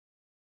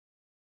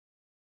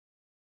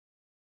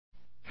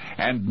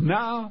And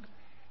now,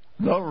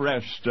 the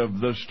rest of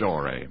the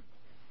story.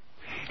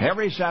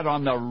 Harry sat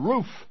on the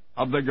roof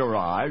of the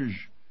garage,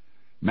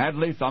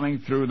 madly thumbing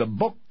through the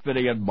book that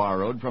he had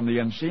borrowed from the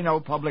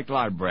Encino Public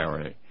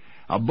Library,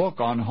 a book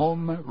on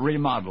home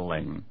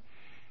remodeling.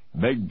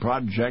 Big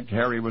project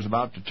Harry was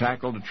about to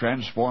tackle to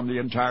transform the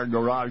entire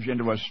garage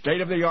into a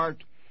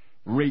state-of-the-art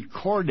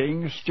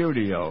recording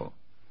studio.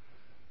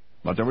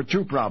 But there were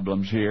two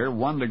problems here.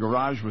 One, the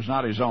garage was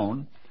not his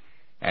own,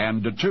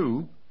 and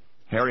two,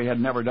 Harry had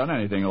never done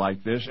anything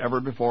like this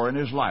ever before in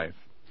his life.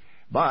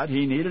 But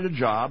he needed a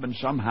job, and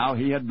somehow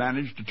he had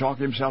managed to talk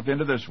himself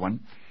into this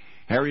one.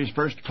 Harry's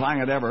first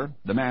client ever,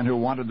 the man who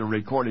wanted the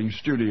recording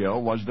studio,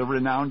 was the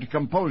renowned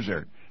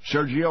composer,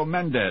 Sergio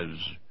Mendes.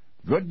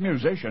 Good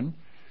musician.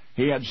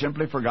 He had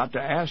simply forgot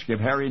to ask if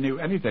Harry knew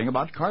anything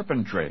about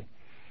carpentry.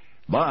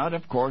 But,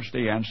 of course,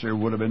 the answer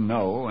would have been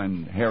no,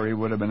 and Harry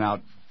would have been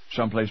out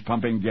someplace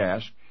pumping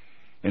gas,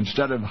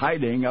 instead of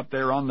hiding up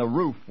there on the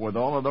roof with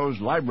all of those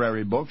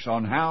library books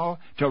on how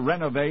to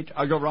renovate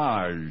a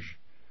garage.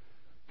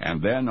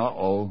 And then,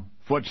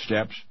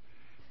 footsteps.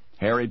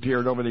 Harry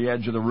peered over the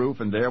edge of the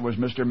roof, and there was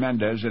Mr.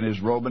 Mendez in his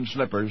robe and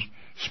slippers,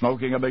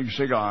 smoking a big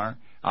cigar,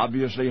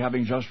 obviously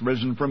having just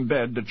risen from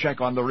bed to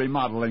check on the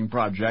remodeling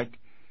project.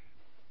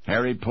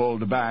 Harry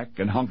pulled back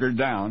and hunkered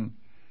down.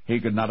 He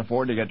could not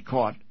afford to get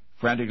caught,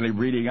 frantically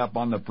reading up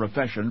on the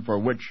profession for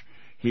which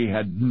he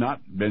had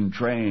not been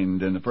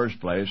trained in the first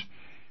place.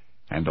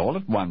 And all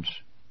at once,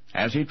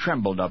 as he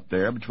trembled up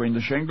there between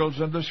the shingles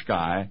and the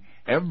sky,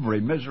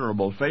 every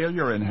miserable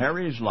failure in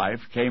Harry's life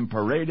came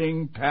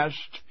parading past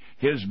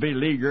his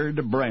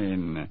beleaguered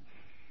brain.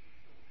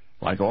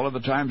 Like all of the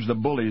times the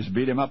bullies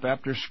beat him up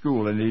after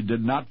school and he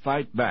did not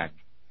fight back,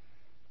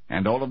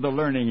 and all of the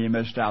learning he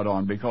missed out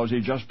on because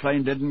he just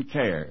plain didn't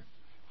care,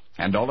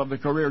 and all of the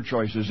career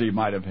choices he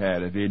might have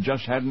had if he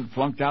just hadn't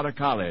flunked out of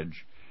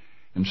college.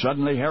 And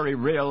suddenly Harry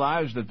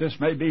realized that this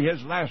may be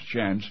his last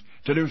chance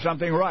to do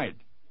something right.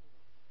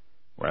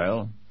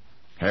 Well,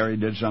 Harry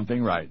did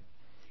something right,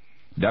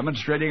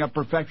 demonstrating a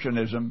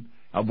perfectionism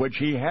of which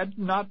he had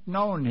not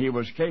known he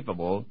was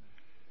capable.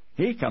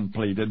 He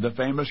completed the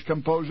famous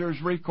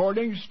composer's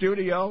recording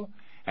studio,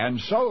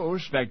 and so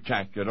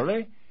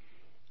spectacularly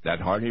that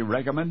hearty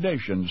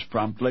recommendations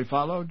promptly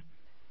followed.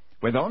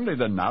 With only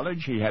the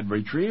knowledge he had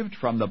retrieved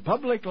from the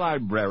public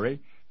library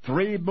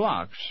 3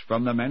 blocks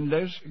from the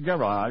Mendez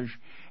garage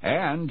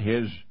and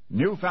his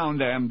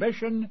newfound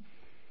ambition,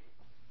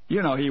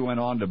 he went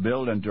on to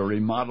build and to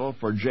remodel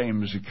for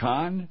James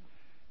Caan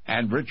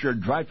and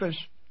Richard Dreyfuss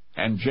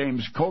and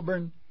James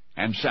Coburn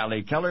and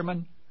Sally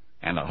Kellerman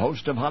and a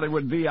host of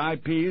Hollywood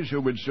VIPs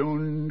who would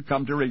soon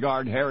come to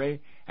regard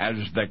Harry as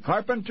the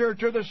Carpenter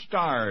to the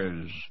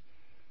stars.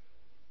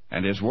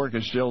 And his work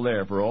is still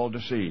there for all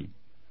to see.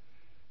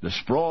 The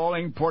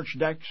sprawling porch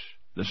decks,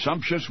 the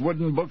sumptuous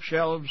wooden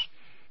bookshelves,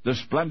 the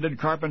splendid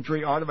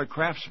carpentry art of a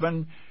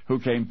craftsman who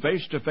came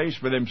face to face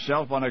with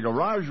himself on a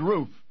garage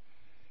roof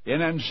in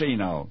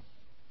Encino.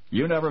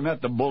 You never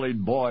met the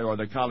bullied boy or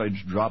the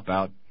college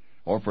dropout,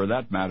 or for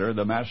that matter,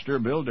 the master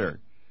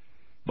builder.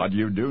 But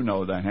you do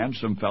know the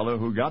handsome fellow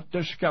who got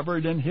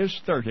discovered in his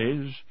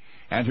 30s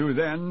and who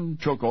then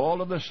took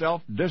all of the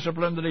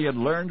self-discipline that he had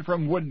learned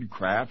from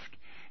woodcraft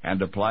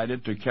and applied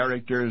it to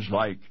characters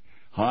like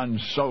Han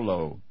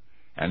Solo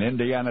and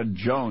Indiana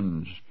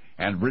Jones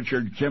and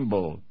Richard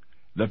Kimball,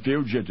 the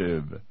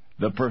fugitive,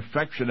 the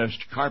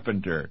perfectionist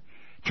carpenter,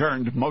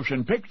 turned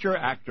motion picture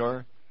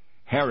actor,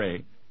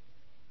 Harrison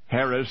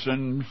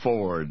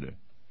Ford.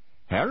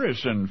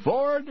 Harrison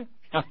Ford?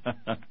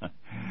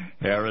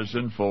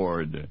 Harrison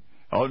Ford.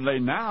 Only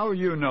now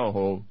you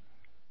know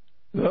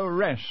the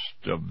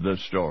rest of the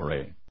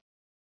story.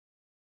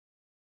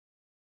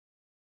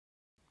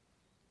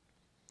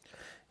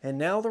 And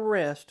now the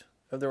rest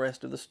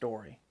of the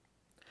story.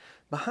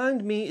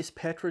 Behind me is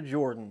Petra,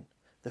 Jordan,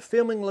 the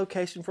filming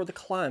location for the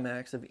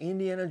climax of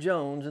Indiana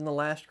Jones and the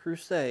Last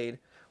Crusade,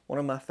 one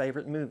of my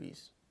favorite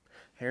movies.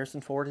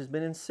 Harrison Ford has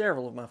been in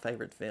several of my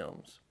favorite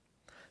films.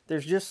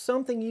 There's just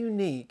something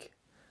unique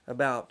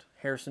about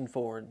Harrison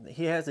Ford.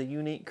 He has a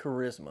unique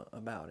charisma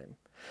about him.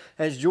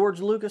 As George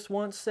Lucas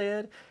once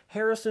said,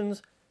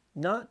 Harrison's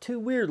not too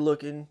weird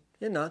looking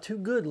and not too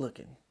good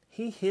looking.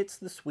 He hits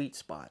the sweet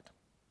spot.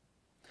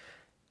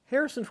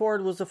 Harrison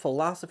Ford was a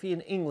philosophy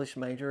and English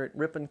major at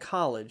Ripon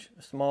College,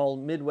 a small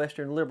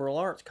Midwestern liberal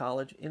arts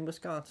college in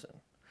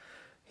Wisconsin.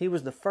 He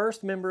was the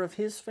first member of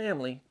his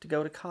family to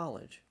go to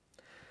college.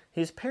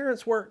 His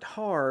parents worked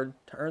hard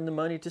to earn the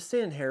money to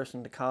send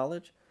Harrison to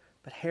college,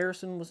 but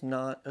Harrison was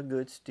not a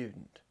good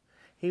student.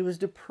 He was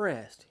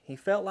depressed. He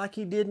felt like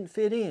he didn't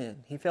fit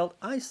in. He felt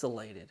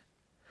isolated.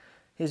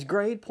 His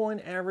grade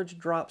point average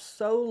dropped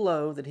so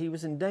low that he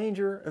was in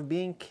danger of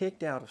being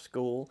kicked out of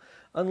school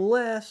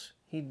unless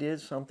he did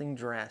something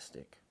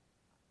drastic.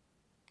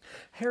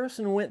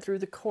 Harrison went through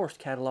the course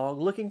catalog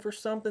looking for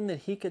something that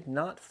he could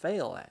not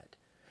fail at.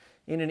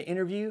 In an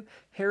interview,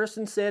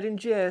 Harrison said in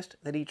jest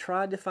that he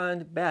tried to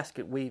find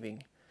basket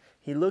weaving.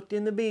 He looked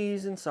in the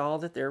bees and saw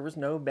that there was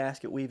no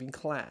basket weaving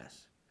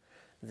class.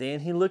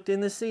 Then he looked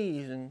in the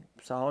C's and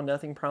saw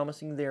nothing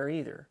promising there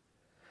either.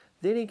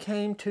 Then he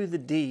came to the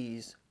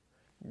D's,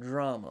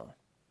 drama.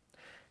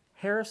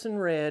 Harrison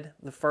read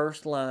the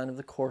first line of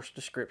the course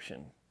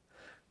description.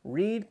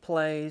 Read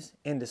plays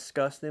and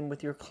discuss them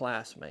with your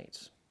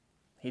classmates.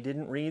 He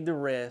didn't read the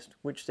rest,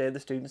 which said the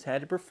students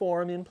had to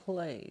perform in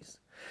plays.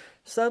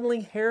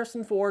 Suddenly,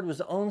 Harrison Ford was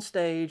on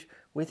stage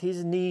with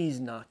his knees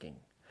knocking.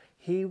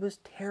 He was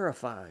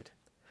terrified.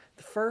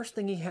 The first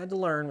thing he had to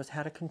learn was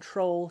how to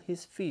control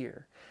his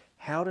fear,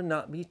 how to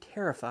not be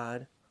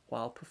terrified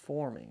while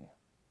performing.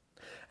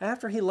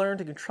 After he learned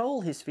to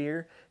control his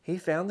fear, he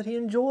found that he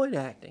enjoyed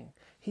acting.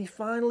 He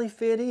finally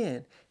fit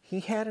in.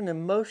 He had an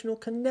emotional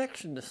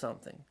connection to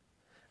something.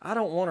 I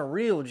don't want a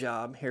real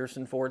job,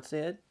 Harrison Ford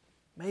said.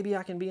 Maybe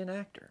I can be an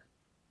actor.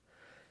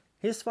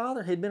 His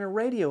father had been a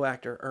radio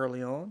actor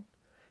early on.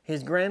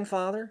 His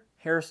grandfather,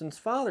 Harrison's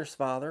father's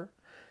father,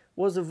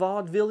 was a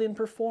vaudevillian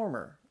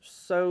performer,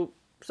 so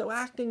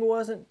acting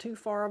wasn't too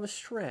far of a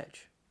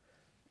stretch.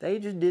 They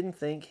just didn't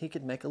think he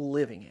could make a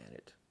living at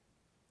it.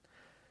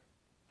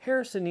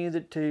 Harrison knew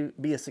that to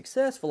be a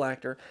successful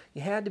actor,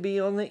 you had to be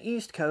on the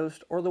East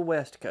Coast or the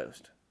West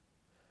Coast.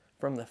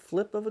 From the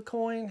flip of a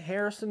coin,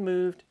 Harrison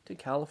moved to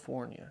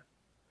California.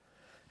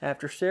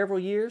 After several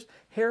years,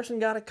 Harrison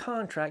got a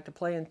contract to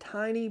play in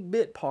tiny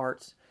bit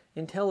parts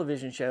in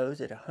television shows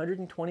at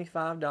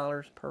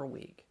 $125 per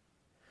week.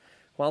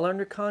 While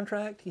under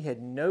contract, he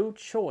had no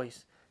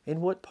choice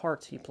in what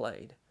parts he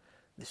played.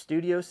 The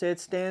studio said,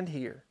 "Stand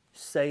here,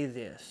 say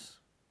this."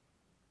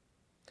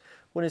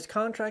 When his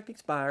contract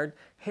expired,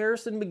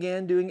 Harrison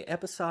began doing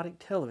episodic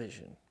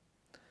television.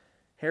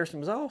 Harrison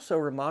was also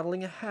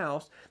remodeling a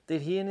house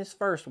that he and his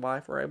first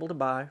wife were able to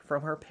buy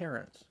from her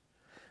parents.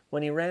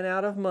 When he ran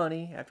out of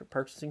money after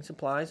purchasing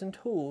supplies and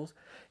tools,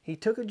 he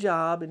took a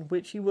job in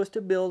which he was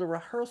to build a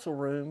rehearsal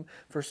room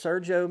for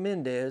Sergio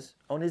Mendes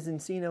on his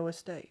Encino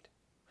estate.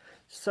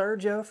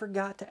 Sergio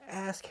forgot to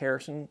ask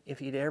Harrison if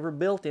he'd ever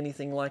built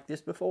anything like this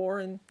before,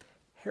 and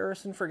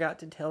Harrison forgot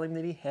to tell him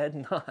that he had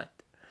not.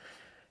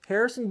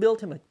 Harrison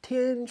built him a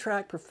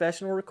 10-track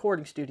professional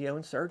recording studio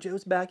in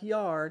Sergio's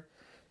backyard,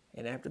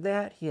 and after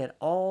that, he had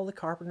all the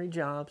carpentry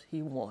jobs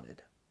he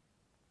wanted.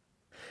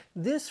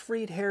 This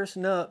freed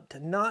Harrison up to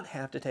not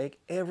have to take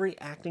every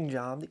acting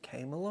job that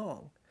came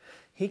along.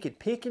 He could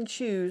pick and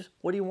choose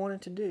what he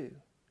wanted to do.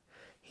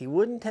 He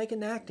wouldn't take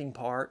an acting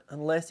part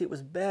unless it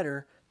was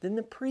better than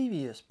the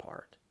previous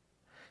part.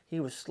 He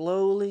was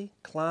slowly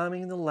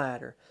climbing the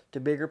ladder to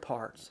bigger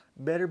parts,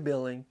 better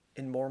billing,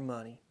 and more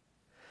money.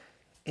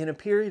 In a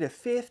period of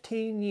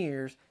 15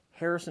 years,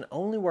 Harrison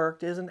only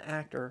worked as an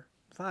actor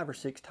 5 or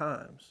 6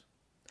 times.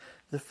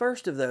 The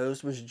first of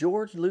those was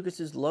George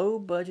Lucas's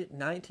low-budget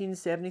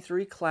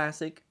 1973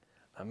 classic,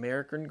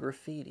 American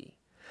Graffiti.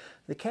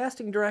 The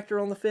casting director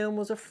on the film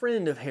was a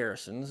friend of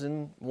Harrison's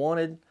and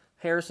wanted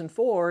Harrison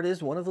Ford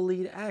as one of the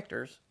lead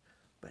actors,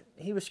 but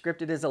he was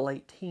scripted as a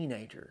late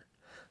teenager.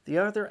 The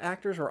other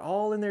actors were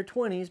all in their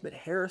 20s, but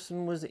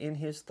Harrison was in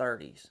his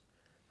 30s.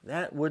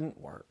 That wouldn't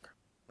work.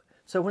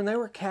 So when they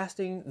were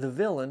casting the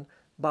villain,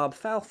 Bob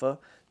Falfa,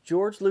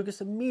 George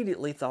Lucas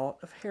immediately thought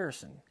of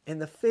Harrison,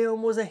 and the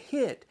film was a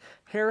hit.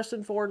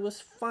 Harrison Ford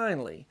was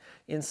finally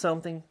in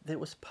something that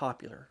was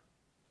popular.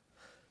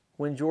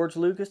 When George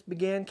Lucas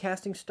began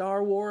casting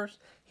Star Wars,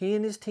 he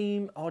and his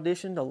team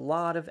auditioned a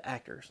lot of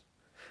actors.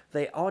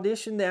 They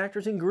auditioned the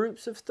actors in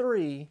groups of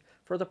 3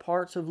 for the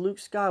parts of Luke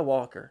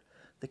Skywalker,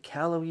 the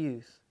callow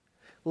youth,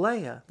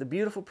 Leia, the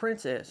beautiful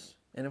princess,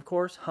 and of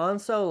course Han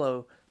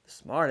Solo, the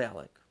smart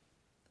aleck.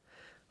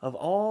 Of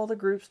all the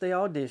groups they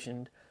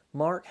auditioned,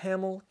 Mark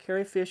Hamill,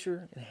 Carrie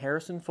Fisher, and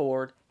Harrison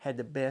Ford had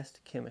the best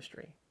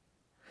chemistry.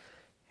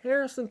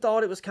 Harrison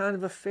thought it was kind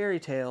of a fairy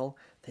tale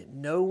that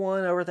no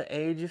one over the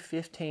age of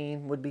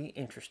 15 would be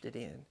interested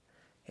in,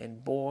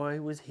 and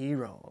boy was he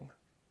wrong.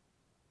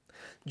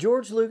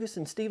 George Lucas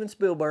and Steven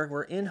Spielberg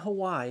were in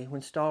Hawaii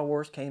when Star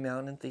Wars came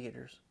out in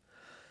theaters.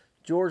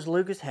 George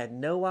Lucas had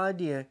no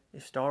idea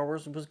if Star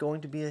Wars was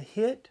going to be a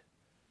hit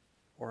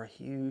or a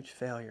huge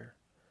failure.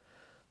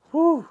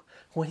 Whew!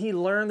 When he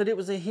learned that it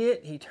was a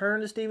hit, he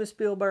turned to Steven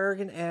Spielberg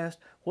and asked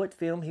what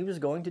film he was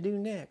going to do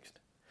next.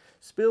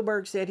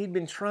 Spielberg said he'd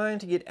been trying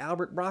to get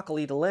Albert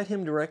Broccoli to let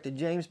him direct a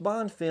James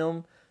Bond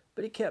film,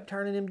 but he kept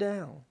turning him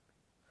down.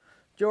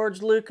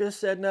 George Lucas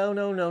said,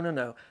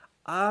 No.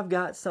 I've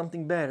got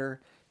something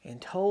better,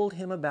 and told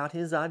him about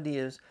his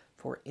ideas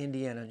for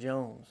Indiana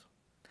Jones.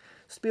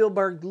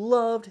 Spielberg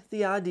loved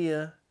the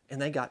idea,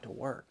 and they got to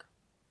work.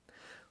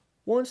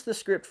 Once the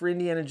script for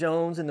Indiana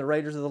Jones and the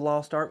Raiders of the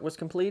Lost Ark was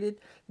completed,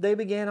 they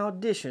began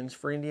auditions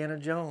for Indiana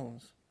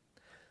Jones.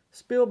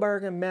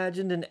 Spielberg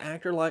imagined an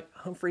actor like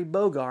Humphrey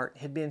Bogart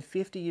had been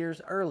 50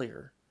 years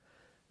earlier,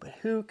 but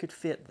who could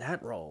fit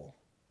that role?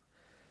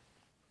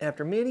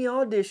 After many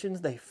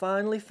auditions, they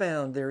finally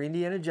found their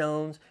Indiana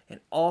Jones and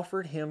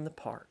offered him the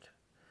part.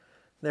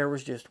 There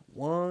was just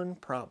one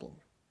problem.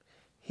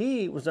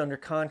 He was under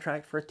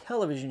contract for a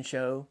television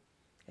show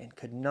and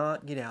could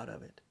not get out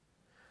of it.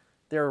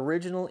 Their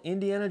original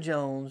Indiana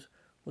Jones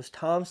was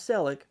Tom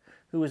Selleck,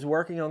 who was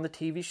working on the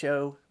TV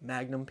show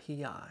Magnum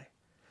P.I.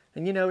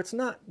 And you know, it's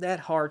not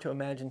that hard to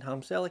imagine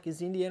Tom Selleck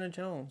as Indiana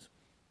Jones.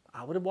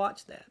 I would have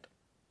watched that.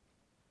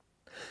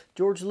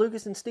 George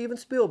Lucas and Steven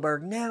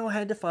Spielberg now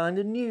had to find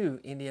a new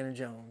Indiana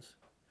Jones.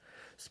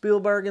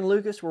 Spielberg and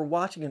Lucas were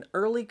watching an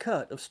early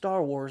cut of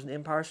Star Wars The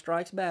Empire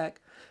Strikes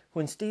Back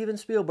when Steven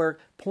Spielberg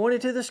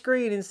pointed to the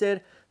screen and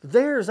said,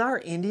 "There's our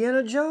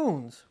Indiana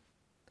Jones."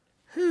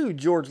 "Who?"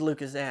 George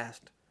Lucas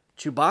asked.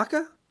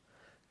 "Chewbacca?"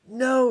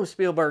 "No,"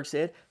 Spielberg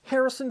said.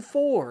 "Harrison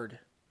Ford."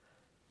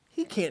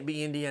 "He can't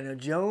be Indiana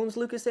Jones,"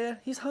 Lucas said.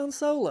 "He's Han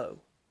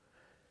Solo."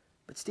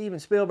 But Steven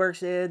Spielberg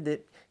said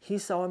that he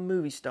saw a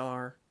movie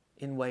star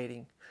in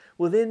waiting.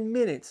 Within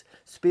minutes,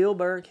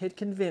 Spielberg had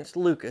convinced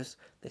Lucas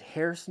that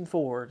Harrison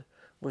Ford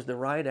was the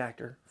right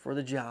actor for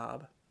the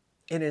job.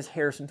 And as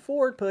Harrison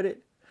Ford put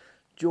it,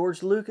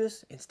 George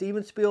Lucas and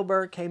Steven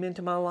Spielberg came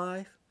into my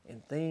life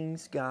and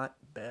things got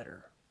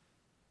better.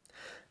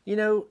 You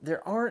know,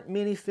 there aren't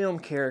many film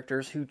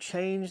characters who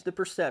change the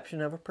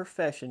perception of a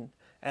profession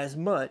as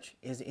much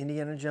as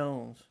Indiana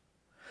Jones.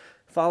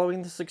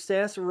 Following the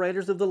success of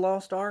Raiders of the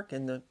Lost Ark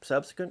and the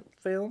subsequent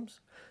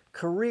films,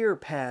 career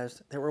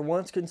paths that were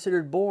once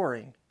considered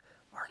boring,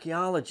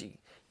 archaeology,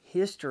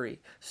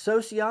 history,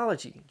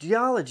 sociology,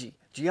 geology,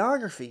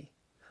 geography,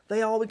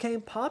 they all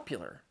became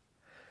popular.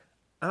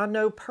 I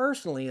know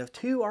personally of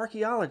 2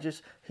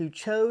 archaeologists who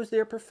chose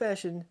their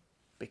profession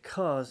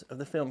because of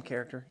the film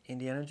character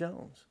Indiana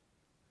Jones.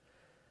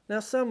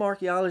 Now, some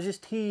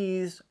archaeologists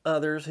tease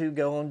others who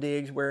go on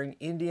digs wearing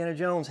Indiana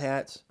Jones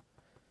hats,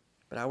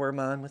 but I wear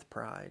mine with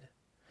pride.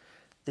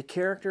 The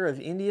character of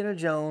Indiana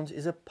Jones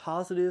is a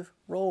positive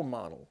role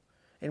model,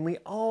 and we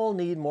all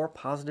need more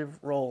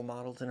positive role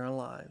models in our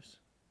lives.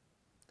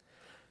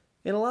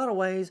 In a lot of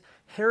ways,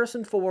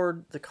 Harrison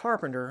Ford, the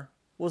carpenter,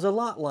 was a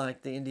lot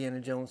like the Indiana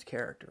Jones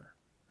character.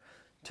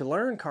 To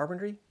learn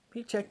carpentry,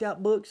 he checked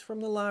out books from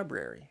the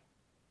library.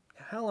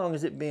 How long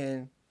has it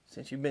been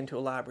since you've been to a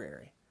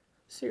library?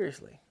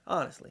 Seriously,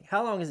 honestly,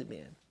 how long has it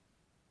been?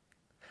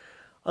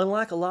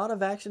 Unlike a lot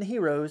of action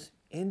heroes,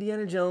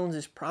 Indiana Jones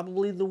is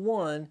probably the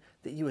one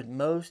that you would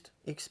most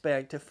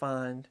expect to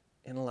find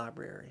in a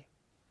library.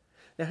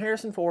 Now,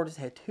 Harrison Ford has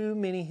had too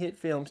many hit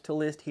films to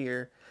list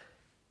here,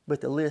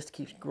 but the list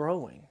keeps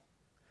growing.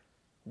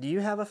 Do you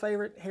have a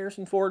favorite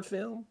Harrison Ford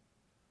film?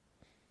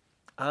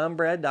 I'm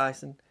Brad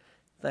Dison.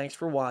 Thanks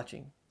for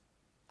watching.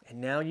 And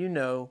now you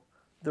know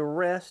the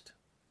rest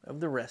of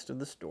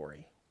the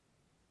story.